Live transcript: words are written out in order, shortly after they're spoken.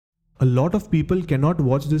A lot of people cannot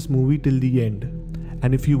watch this movie till the end.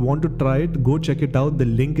 And if you want to try it, go check it out. The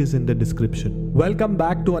link is in the description. Welcome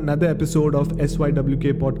back to another episode of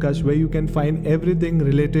SYWK Podcast, where you can find everything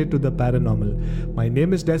related to the paranormal. My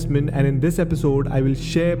name is Desmond, and in this episode, I will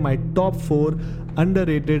share my top 4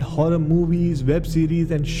 underrated horror movies, web series,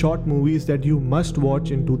 and short movies that you must watch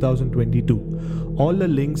in 2022. All the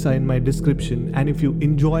links are in my description, and if you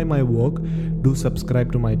enjoy my work, do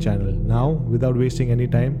subscribe to my channel. Now, without wasting any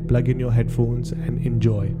time, plug in your headphones and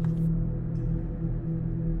enjoy.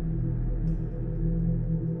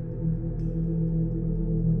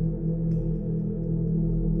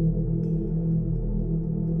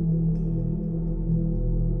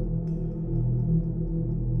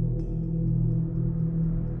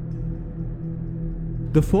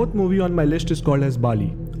 The fourth movie on my list is called as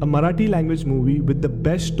Bali, a Marathi language movie with the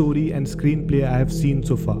best story and screenplay I have seen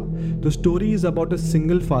so far. The story is about a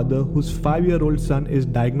single father whose 5-year-old son is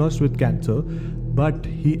diagnosed with cancer, but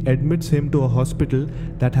he admits him to a hospital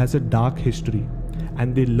that has a dark history.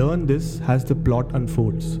 And they learn this as the plot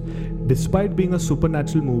unfolds. Despite being a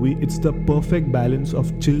supernatural movie, it's the perfect balance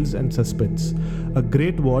of chills and suspense. A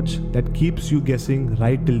great watch that keeps you guessing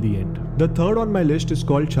right till the end. The third on my list is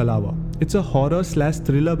called Chalawa. It's a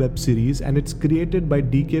horror/thriller web series, and it's created by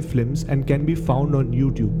DK Films and can be found on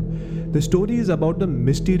YouTube. The story is about a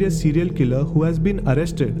mysterious serial killer who has been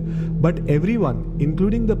arrested, but everyone,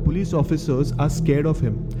 including the police officers, are scared of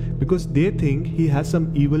him because they think he has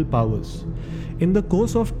some evil powers. In the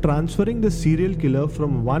course of transferring the serial killer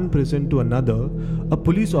from one prison to another, a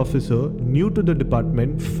police officer new to the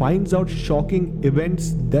department finds out shocking events,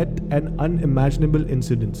 death, and unimaginable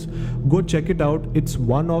incidents. Go check it out, it's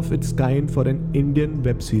one of its kind for an Indian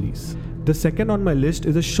web series. The second on my list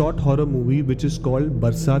is a short horror movie which is called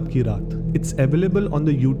Barsat Ki Raat. It's available on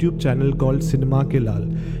the YouTube channel called Cinema Ke Lal.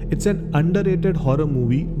 It's an underrated horror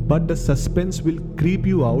movie, but the suspense will creep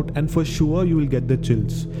you out and for sure you will get the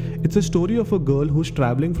chills. It's a story of a girl who's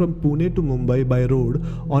traveling from Pune to Mumbai by road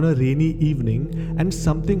on a rainy evening, and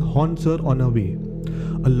something haunts her on her way.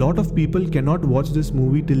 A lot of people cannot watch this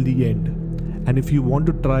movie till the end. And if you want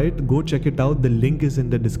to try it, go check it out. The link is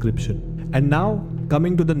in the description. And now,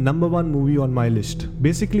 coming to the number 1 movie on my list.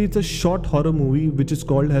 Basically, it's a short horror movie which is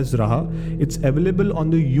called as Raha. It's available on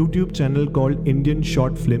the YouTube channel called Indian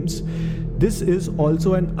Short Films. This is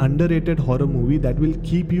also an underrated horror movie that will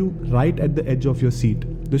keep you right at the edge of your seat.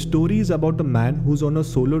 The story is about a man who's on a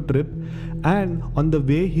solo trip, and on the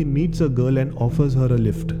way he meets a girl and offers her a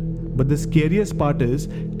lift. But the scariest part is,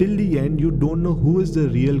 till the end you don't know who is the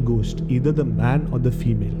real ghost, either the man or the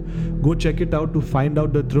female. Go check it out to find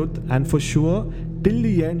out the truth, and for sure, till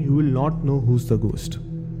the end you will not know who's the ghost.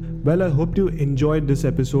 Well, I hope you enjoyed this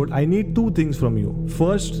episode. I need 2 things from you.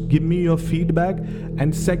 First, give me your feedback,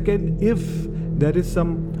 and second, if there is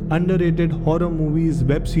some underrated horror movies,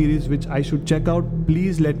 web series which I should check out,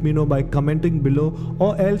 please let me know by commenting below,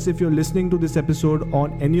 or else if you're listening to this episode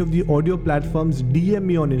on any of the audio platforms, DM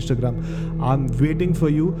me on Instagram. I'm waiting for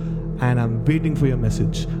you, and I'm waiting for your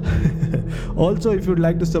message. Also, if you'd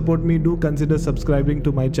like to support me, do consider subscribing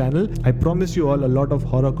to my channel. I promise you all a lot of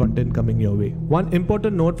horror content coming your way. One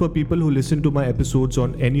important note for people who listen to my episodes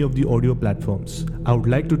on any of the audio platforms. I would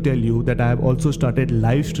like to tell you that I have also started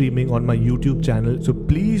live streaming on my YouTube channel, so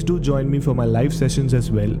please do join me for my live sessions as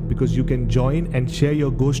well, because you can join and share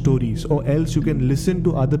your ghost stories, or else you can listen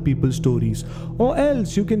to other people's stories, or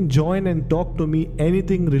else you can join and talk to me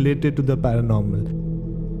anything related to the paranormal.